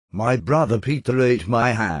My brother Peter ate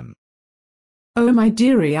my ham. Oh my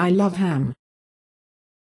dearie, I love ham.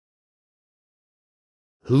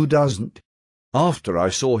 Who doesn't? After I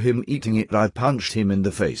saw him eating it, I punched him in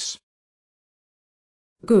the face.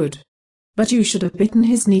 Good. But you should have bitten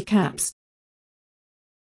his kneecaps.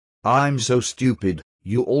 I'm so stupid,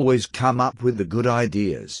 you always come up with the good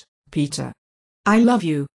ideas. Peter. I love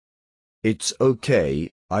you. It's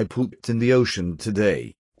okay, I pooped in the ocean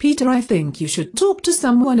today. Peter, I think you should talk to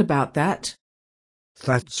someone about that.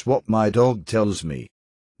 That's what my dog tells me.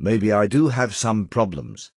 Maybe I do have some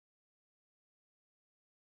problems.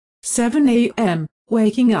 7 a.m.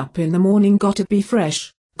 Waking up in the morning, gotta be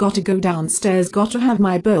fresh, gotta go downstairs, gotta have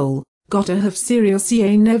my bowl, gotta have cereal,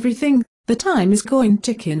 and everything. The time is going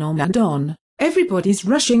ticking on and on. Everybody's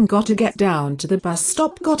rushing, gotta get down to the bus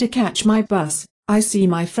stop, gotta catch my bus. I see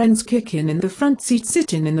my friends kicking in the front seat,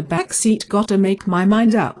 sitting in the back seat, gotta make my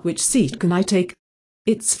mind up which seat can I take.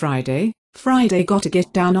 It's Friday, gotta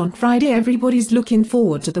get down on Friday. Everybody's looking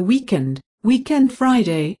forward to the weekend.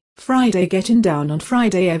 Friday, getting down on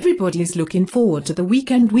Friday. Everybody's looking forward to the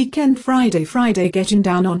weekend. Friday, getting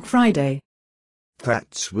down on Friday.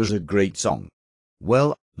 That was a great song.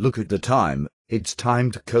 Well, look at the time, it's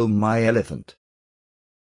time to comb my elephant.